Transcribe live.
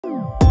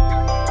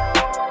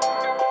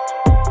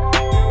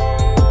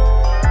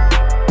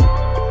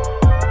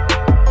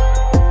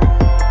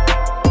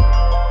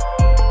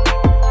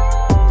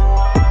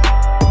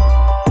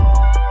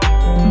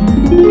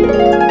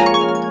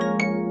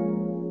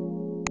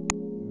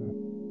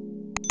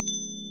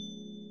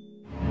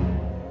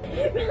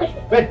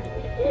Ben.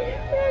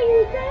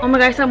 Oh my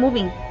God, stop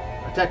moving.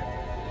 Attack.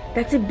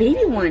 That's a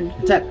baby one.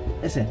 Attack.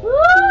 Listen.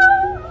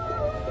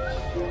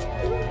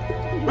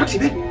 Roxy,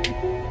 Ben.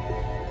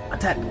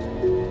 Attack.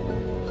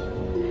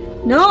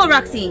 No,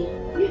 Roxy.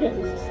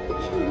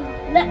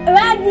 Let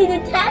Roxy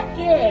attack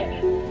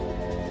it.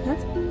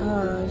 That's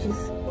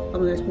she's. Oh my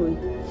God, it's moving.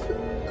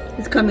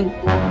 It's coming.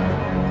 He's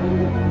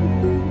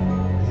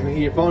gonna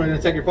eat your phone and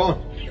attack your phone.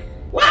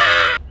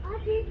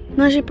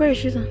 No, she put her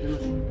shoes on.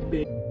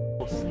 Big.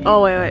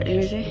 Oh wait, let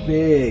me see.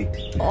 Big.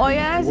 Oh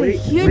yeah, it's a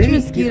huge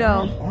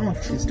mosquito. Oh,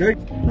 it's dirty.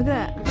 Look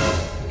at that.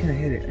 I can't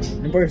hit it.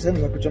 Remember your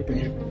son like we're jumping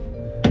here.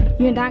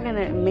 You're not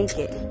gonna make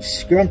it.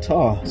 Girl, I'm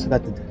tall. I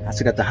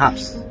still got the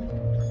hops.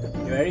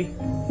 You ready?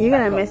 You're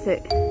gonna miss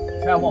it.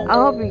 I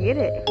hope you get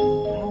it.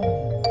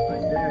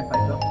 Right there,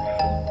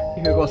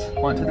 here it goes.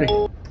 1, 2, 3.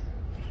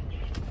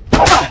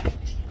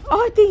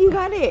 Oh, I think you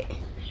got it.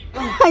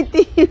 I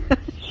think you got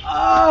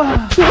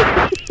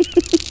it.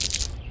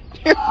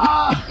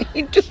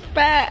 You're too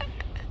fat.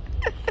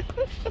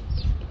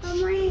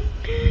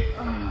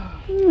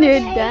 You're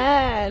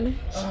dad.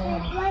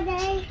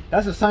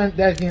 That's a sign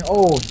Dad's getting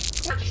old.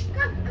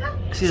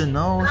 See the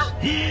nose?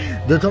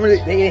 They told me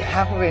they ate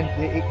half of it.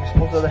 They ate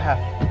most of the other half.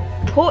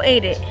 Who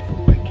ate it?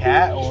 A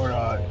cat or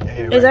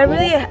Is that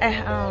really a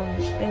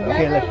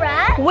okay, look.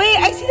 Rat? Wait,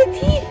 I see the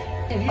teeth.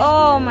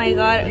 Oh my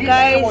God,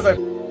 guys!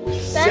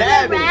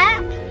 That's a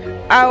rat?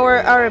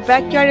 Our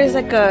backyard is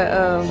like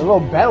a little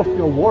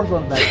battlefield war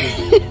zone back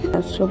here.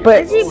 That's true, but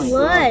I see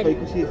blood. You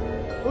can see it.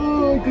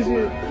 Oh, you can see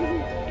it.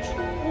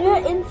 You're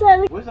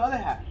inside. Where's the other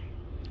half?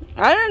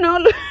 I don't know.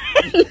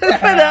 Look for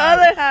the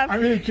other half.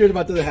 I'm really curious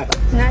about the other half.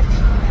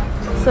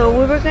 So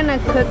we were gonna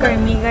cook our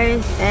meat,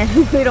 guys, and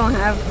we don't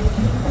have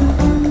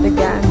the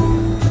gas.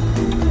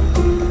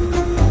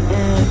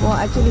 And well,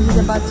 actually, he's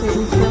about to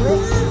refill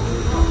it.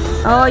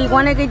 Oh, you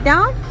wanna get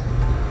down?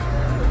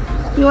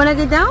 You wanna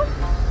get down?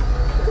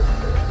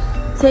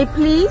 Say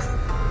please.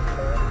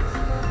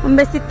 Un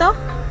besito.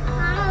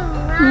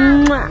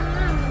 Mwah.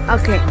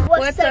 Okay.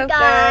 What's up,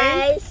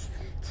 guys?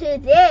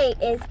 Today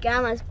is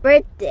Grandma's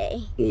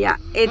birthday. Yeah,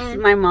 it's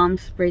my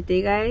mom's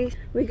birthday, guys.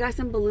 We got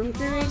some balloons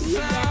already.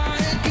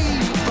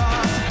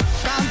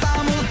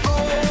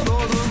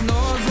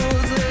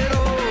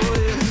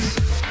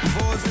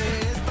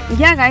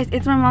 Yeah, guys,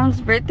 it's my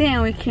mom's birthday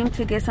and we came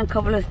to get some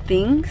couple of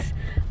things.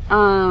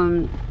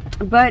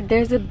 But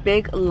there's a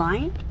big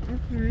line.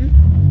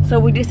 So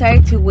we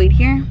decided to wait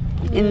here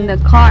in the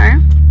car.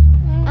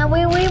 And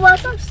we bought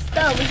some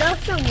stuff. We got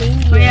some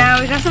reindeer. Yeah,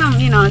 we got some,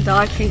 you know,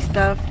 Dollar Tree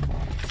stuff.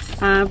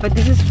 But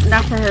this is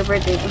not for her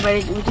birthday,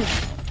 but we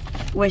just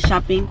went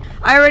shopping.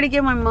 I already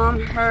gave my mom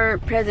her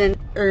present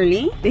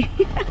early. Okay.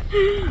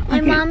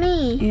 Hey,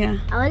 Mommy. Yeah.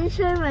 I want to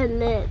show you my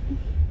lip.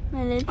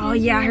 My lip. Oh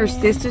yeah, her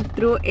sister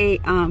threw a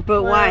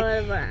but why?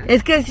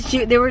 It's because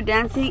they were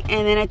dancing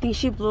and then I think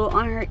she blew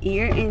on her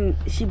ear and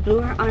she blew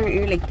her on her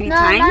ear like 3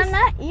 times. No,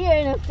 not ear,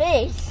 in the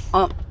face.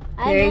 Oh,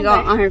 there you go,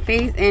 on her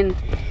face, and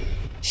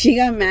she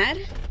got mad.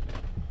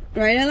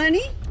 Right,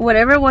 Eleni?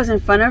 Whatever was in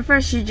front of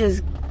her, she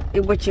just,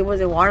 which it was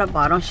a water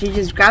bottle, she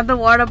just grabbed the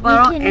water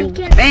bottle and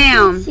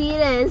bam! See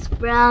that it's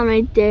brown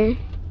right there.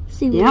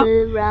 See that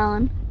it's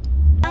brown.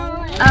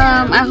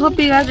 I hope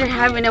you guys are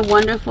having a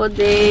wonderful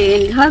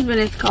day. And husband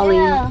is calling.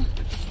 My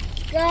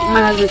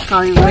husband's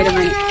calling. Wait a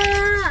minute.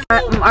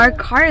 Our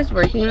car is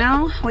working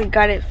now. We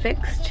got it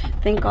fixed.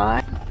 Thank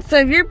God. So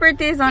if your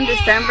birthday is on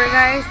December,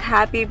 guys,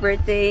 happy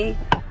birthday.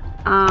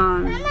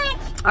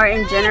 Or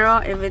in general,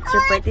 if it's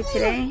your birthday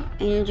today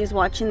and you're just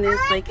watching this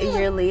like a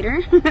year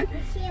later,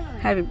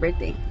 happy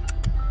birthday.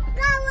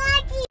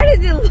 Why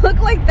does it look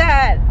like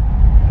that?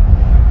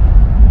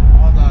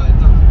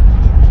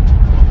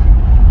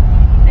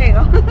 There you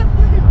go.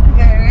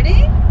 Okay, ready?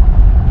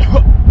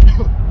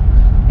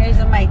 Here's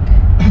a mic.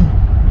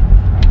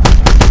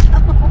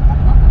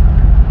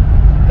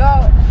 Go.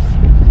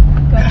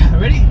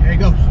 Ready? Here it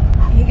goes.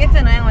 He gets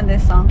annoying with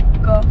this song.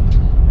 Go.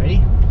 Ready?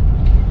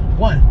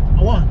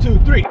 1, 2,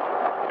 3.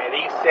 Me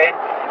dicen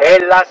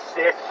el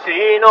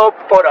asesino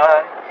por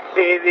ahí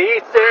y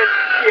dicen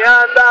que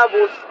anda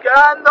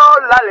buscando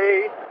la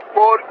ley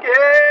porque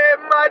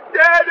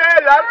maté de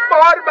la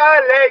forma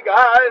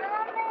legal.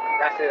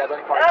 That's it. That's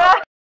only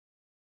part.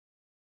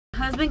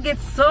 Husband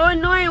gets so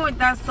annoying with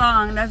that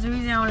song. That's the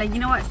reason I'm like, you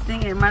know what?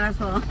 Sing it. Might as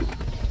well.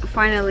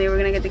 Finally, we're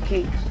gonna get the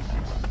cake.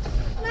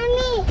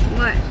 Mommy.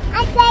 What?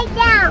 I sat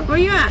down. Where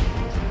you at?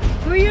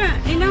 Where you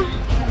at? You know?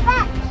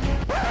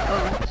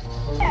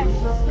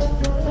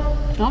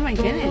 Oh my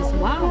goodness!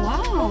 Wow,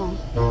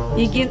 wow!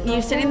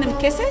 You sending them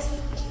kisses?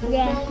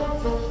 Yeah.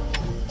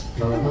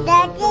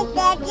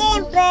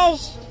 Daddy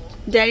brush.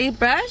 Daddy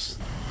brush?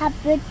 Happy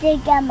birthday,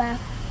 Grandma.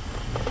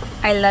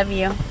 I love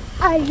you.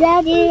 I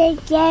love you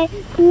again.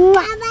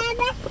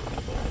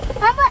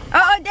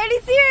 Oh,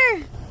 Daddy's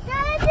here!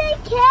 Daddy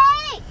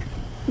cake.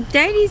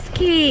 Daddy's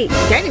cake.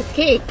 Daddy's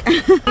cake.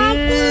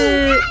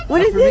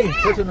 What is this?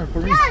 For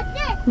me.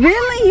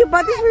 Really? You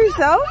bought this for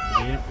yourself?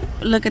 Yeah.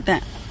 Look at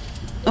that.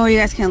 Oh, you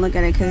guys can't look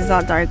at it because it's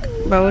all dark.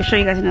 But we'll show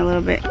you guys in a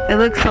little bit. It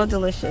looks so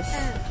delicious.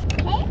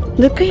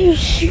 Look at your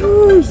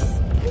shoes.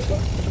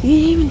 You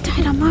didn't even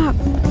tie them up.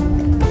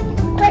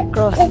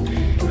 Girls,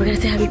 we're gonna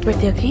say happy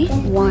birthday, okay?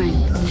 1,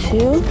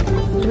 2,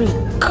 3,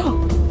 go.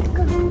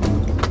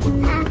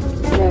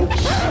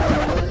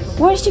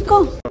 Where did she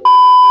go?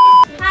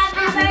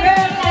 Happy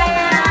birthday!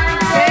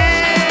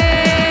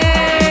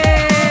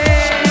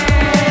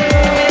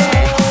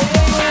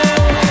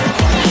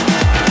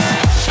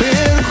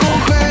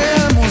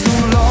 Percorremos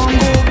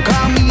longo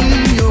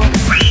caminho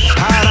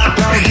para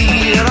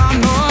aplaudir a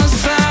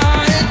nossa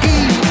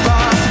equipa.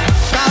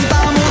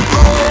 Cantamos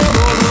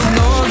todos os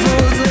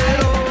nossos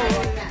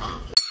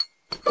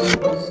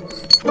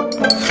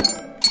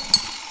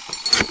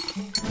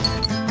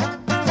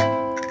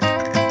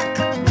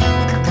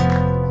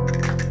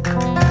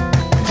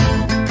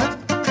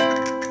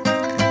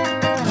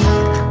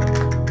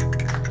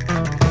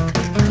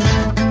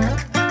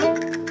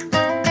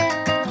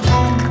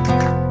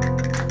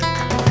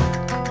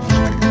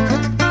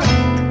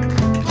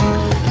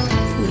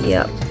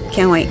Yep,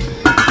 can't wait.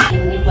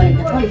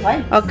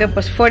 Okay,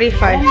 pues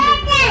 45.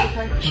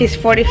 She's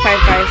 45,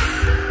 guys.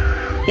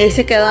 ¿Y ahí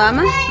se quedó,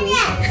 Ama?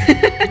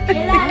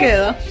 Se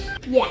quedó.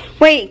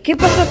 Wait, ¿qué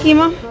pasó aquí,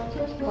 Ma?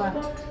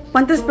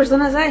 ¿Cuántas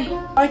personas hay?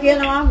 Aquí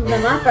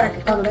nomás para que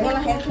cuando venga la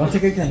gente.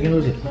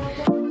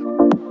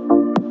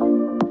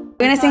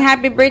 We're gonna sing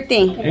happy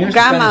birthday,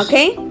 Grandma,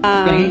 okay?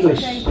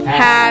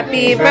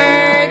 Happy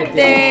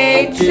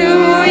birthday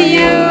to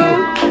you.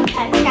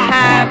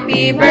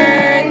 Happy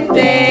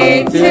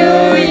birthday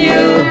to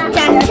you.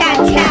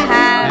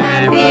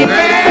 Happy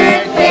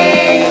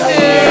birthday to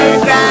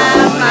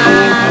Grandma.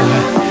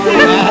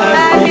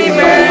 Happy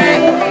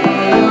birthday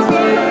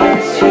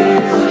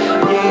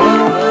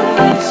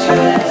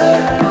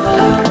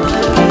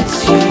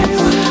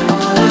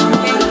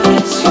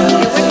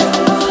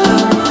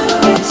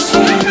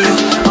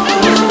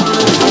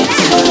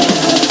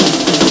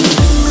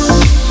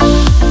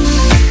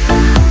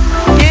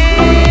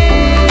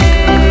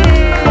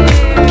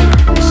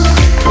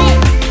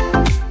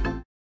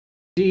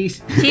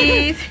Cheese.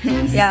 Cheese.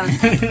 Yeah.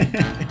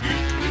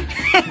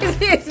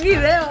 Es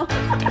video.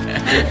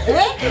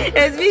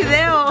 Es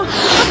video.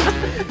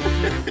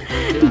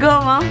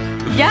 Go, Mom.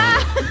 Yeah.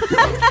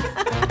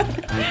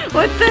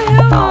 What the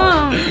hell,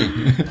 Mom?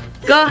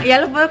 Go, ya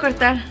lo puedo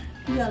cortar.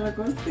 Ya lo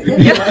corté.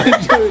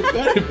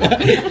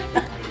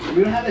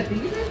 We don't have a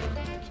thing.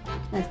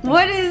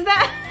 What is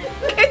that?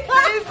 ¿Qué es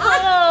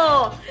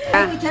eso?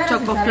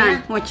 Choco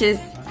flan, which is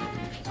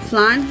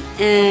flan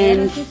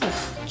and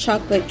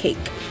chocolate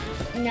cake.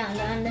 No,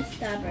 on the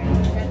strawberry.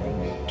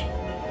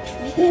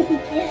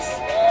 Yes.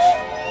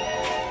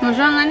 What's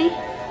wrong, honey?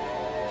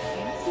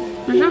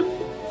 What's wrong?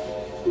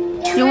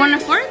 You want a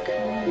fork?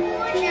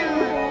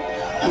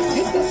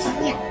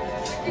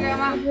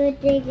 Grandma. Happy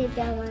birthday,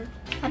 Grandma.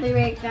 Happy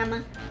birthday, Grandma.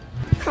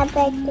 Happy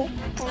birthday.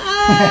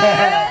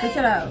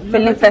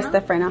 Feeling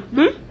festive right now.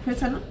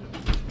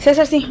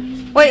 César, sí.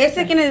 Wait,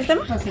 ¿este quién es este?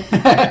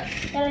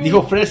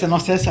 Dijo fresa, no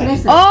César.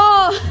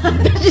 Oh,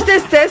 she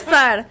said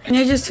César.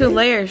 You're just 2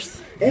 layers.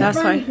 That's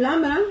why.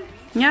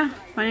 Yeah,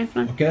 pan y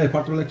flan. Queda de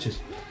 4 leches.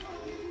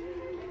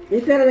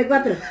 Este era de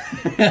 4.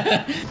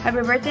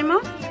 Happy birthday,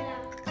 Mom.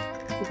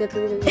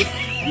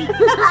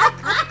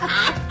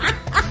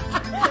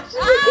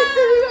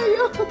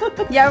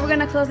 Yeah, we're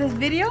gonna close this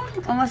video.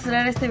 Vamos a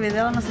cerrar este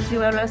video. No sé si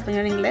voy a hablar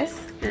español o inglés.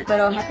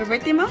 Pero happy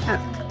birthday, Mom.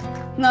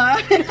 No,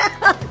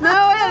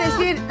 no voy a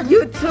decir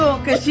you too,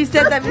 because she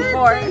said that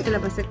before. La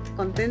pasé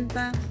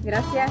contenta.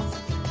 Gracias.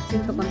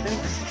 Siento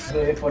contenta.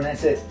 Debe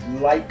ponerse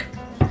like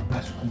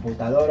a su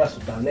computadora, a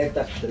su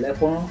tableta, a su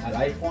teléfono, al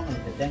iPhone,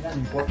 lo que tengan, no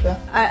importa.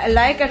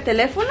 ¿Like al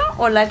teléfono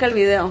o like al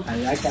video?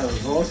 Al like a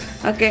los dos.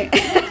 Ok.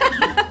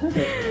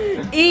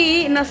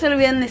 Y no se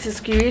olviden de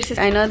suscribirse.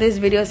 I know this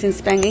video is in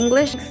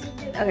Spanglish.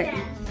 Okay.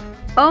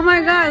 Oh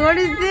my god, what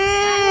is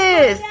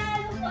this?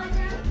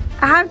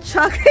 I have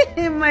chocolate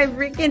in my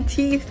freaking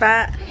teeth,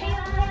 fat.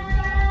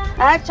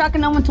 I have chocolate,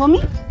 no one told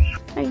me.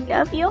 I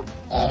love you.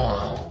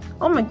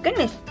 Oh my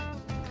goodness.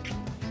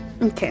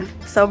 Okay,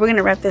 so we're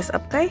gonna wrap this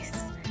up, guys.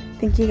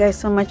 Thank you guys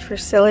so much for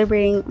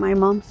celebrating my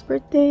mom's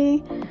birthday.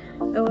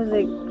 It was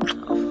like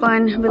a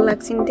fun,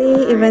 relaxing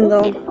day, even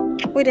though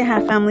we didn't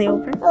have family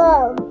over.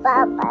 Oh,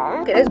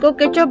 Papa. Okay, let's go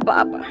get your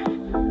papa.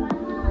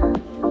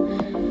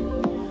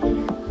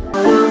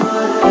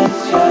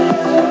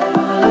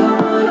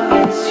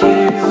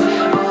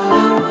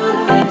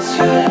 It's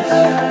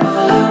you.